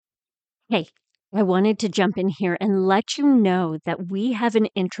Hey, I wanted to jump in here and let you know that we have an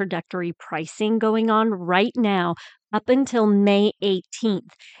introductory pricing going on right now up until May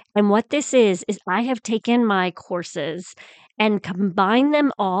 18th. And what this is I have taken my courses and combined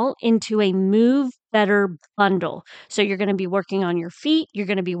them all into a Move Better bundle. So you're going to be working on your feet, you're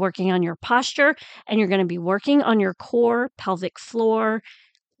going to be working on your posture, and you're going to be working on your core, pelvic floor,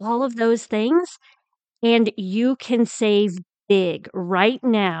 all of those things. And you can save big right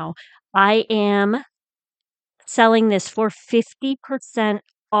now. I am selling this for 50%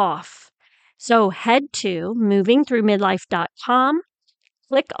 off. So head to movingthroughmidlife.com,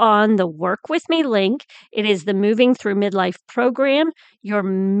 click on the Work With Me link. It is the Moving Through Midlife program, your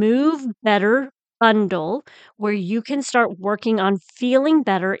Move Better bundle, where you can start working on feeling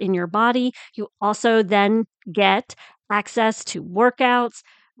better in your body. You also then get access to workouts,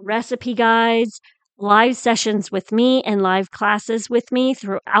 recipe guides, live sessions with me, and live classes with me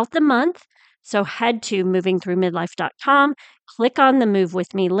throughout the month. So head to movingthroughmidlife.com, click on the Move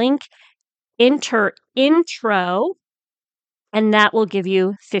With Me link, enter intro, and that will give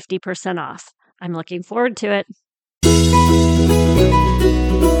you 50% off. I'm looking forward to it.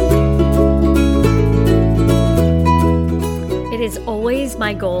 It is always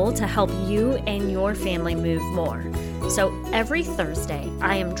my goal to help you and your family move more. So every Thursday,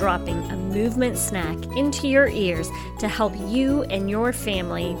 I am dropping a movement snack into your ears to help you and your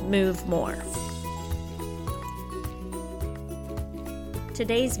family move more.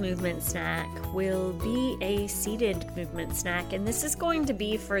 Today's movement snack will be a seated movement snack, and this is going to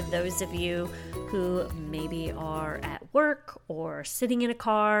be for those of you who maybe are at work or sitting in a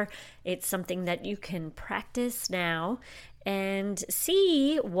car. It's something that you can practice now and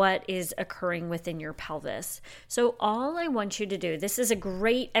see what is occurring within your pelvis. So all I want you to do, this is a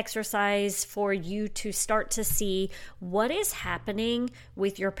great exercise for you to start to see what is happening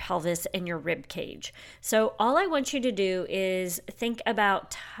with your pelvis and your rib cage. So all I want you to do is think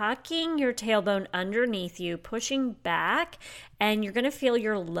about tucking your tailbone underneath you, pushing back, and you're going to feel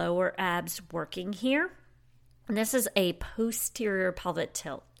your lower abs working here. And this is a posterior pelvic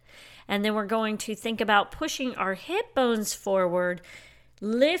tilt. And then we're going to think about pushing our hip bones forward,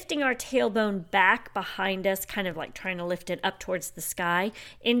 lifting our tailbone back behind us, kind of like trying to lift it up towards the sky,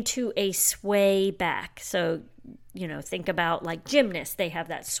 into a sway back. So, think about like gymnasts, they have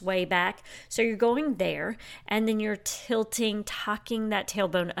that sway back. So you're going there, and then you're tilting, tucking that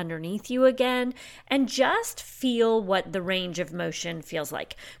tailbone underneath you again, and just feel what the range of motion feels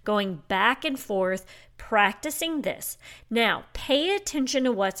like. Going back and forth, practicing this. Now, pay attention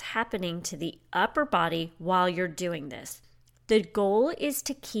to what's happening to the upper body while you're doing this. The goal is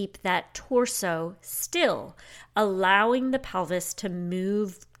to keep that torso still, allowing the pelvis to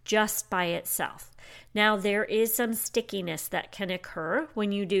move just by itself. Now, there is some stickiness that can occur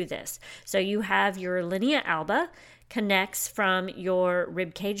when you do this. So you have your linea alba connects from your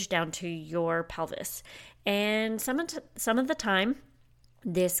rib cage down to your pelvis. And some of the time,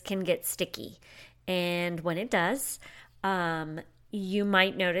 this can get sticky. And when it does, you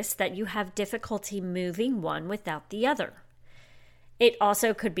might notice that you have difficulty moving one without the other. It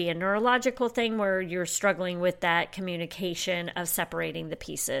also could be a neurological thing where you're struggling with that communication of separating the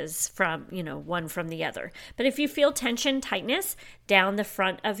pieces from, one from the other. But if you feel tension, tightness down the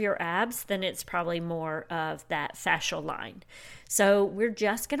front of your abs, then it's probably more of that fascial line. So we're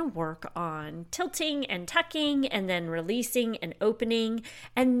just going to work on tilting and tucking and then releasing and opening.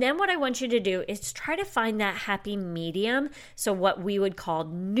 And then what I want you to do is try to find that happy medium. So what we would call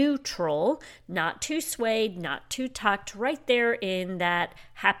neutral, not too swayed, not too tucked, right there in that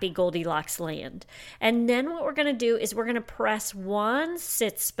happy Goldilocks land. And then what we're going to do is we're going to press one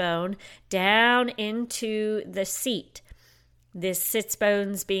sits bone down into the seat. This sits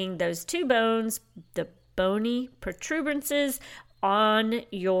bones being those two bones, the bony protuberances on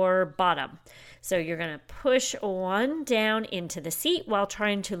your bottom. So you're going to push one down into the seat while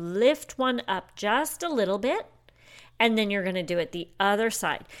trying to lift one up just a little bit. And then you're going to do it the other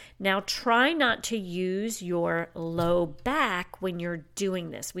side. Now try not to use your low back when you're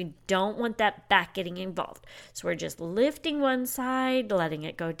doing this. We don't want that back getting involved. So we're just lifting one side, letting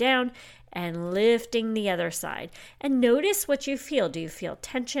it go down, and lifting the other side. And notice what you feel. Do you feel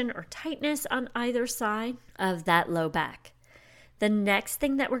tension or tightness on either side of that low back? The next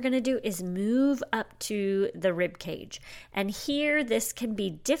thing that we're going to do is move up to the rib cage. And here this can be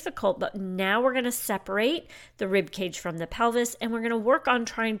difficult, but now we're going to separate the rib cage from the pelvis, and we're going to work on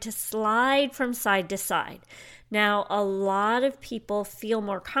trying to slide from side to side. Now, a lot of people feel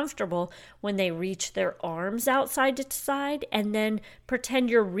more comfortable when they reach their arms outside to side and then pretend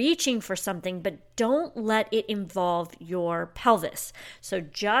you're reaching for something, but don't let it involve your pelvis. So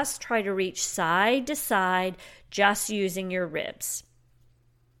just try to reach side to side, just using your ribs.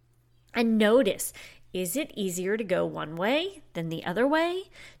 And notice, is it easier to go one way than the other way?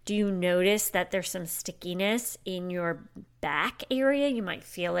 Do you notice that there's some stickiness in your back area? You might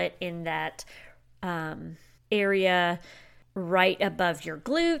feel it in that area right above your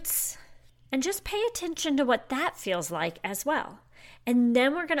glutes. And just pay attention to what that feels like as well. And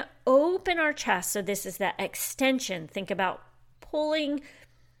then we're going to open our chest. So this is that extension. Think about pulling.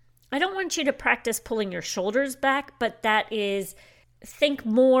 I don't want you to practice pulling your shoulders back, but that is, think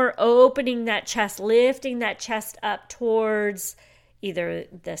more opening that chest, lifting that chest up towards either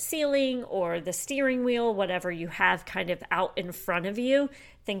the ceiling or the steering wheel, whatever you have kind of out in front of you.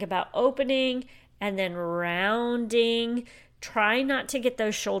 Think about opening and then rounding. Try not to get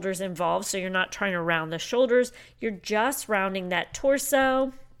those shoulders involved, so you're not trying to round the shoulders. You're just rounding that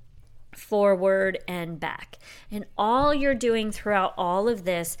torso forward and back. And all you're doing throughout all of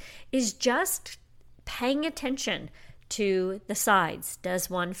this is just paying attention to the sides. Does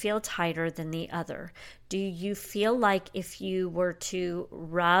one feel tighter than the other? Do you feel like if you were to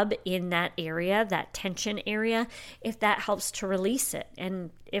rub in that area, that tension area, if that helps to release it?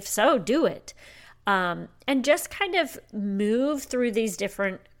 And if so, do it. And just kind of move through these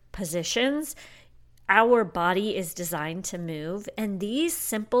different positions. Our body is designed to move, and these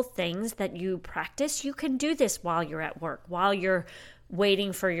simple things that you practice, you can do this while you're at work, while you're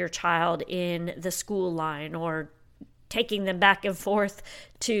waiting for your child in the school line or taking them back and forth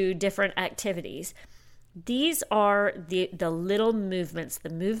to different activities. These are the little movements, the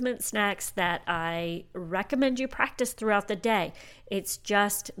movement snacks that I recommend you practice throughout the day. It's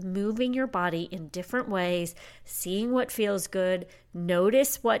just moving your body in different ways, seeing what feels good,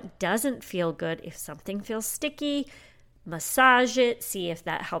 notice what doesn't feel good. If something feels sticky, massage it, see if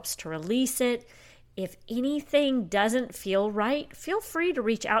that helps to release it. If anything doesn't feel right, feel free to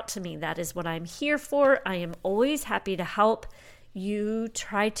reach out to me. That is what I'm here for. I am always happy to help you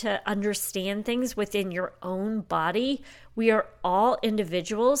try to understand things within your own body. We are all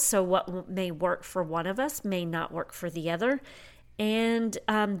individuals, so what may work for one of us may not work for the other. And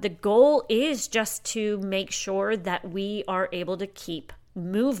the goal is just to make sure that we are able to keep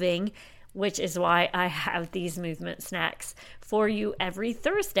moving, which is why I have these movement snacks for you every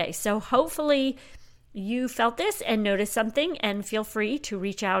Thursday. So hopefully you felt this and noticed something, and feel free to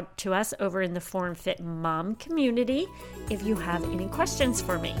reach out to us over in the Form Fit Mom community if you have any questions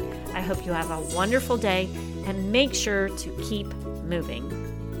for me. I hope you have a wonderful day, and make sure to keep moving.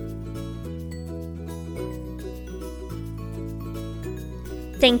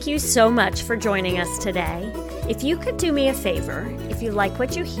 Thank you so much for joining us today. If you could do me a favor, if you like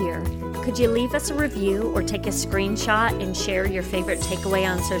what you hear, could you leave us a review or take a screenshot and share your favorite takeaway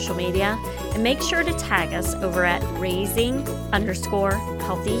on social media? And make sure to tag us over at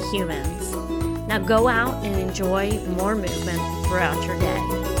raising_healthy humans. Now go out and enjoy more movement throughout your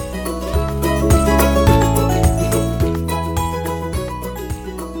day.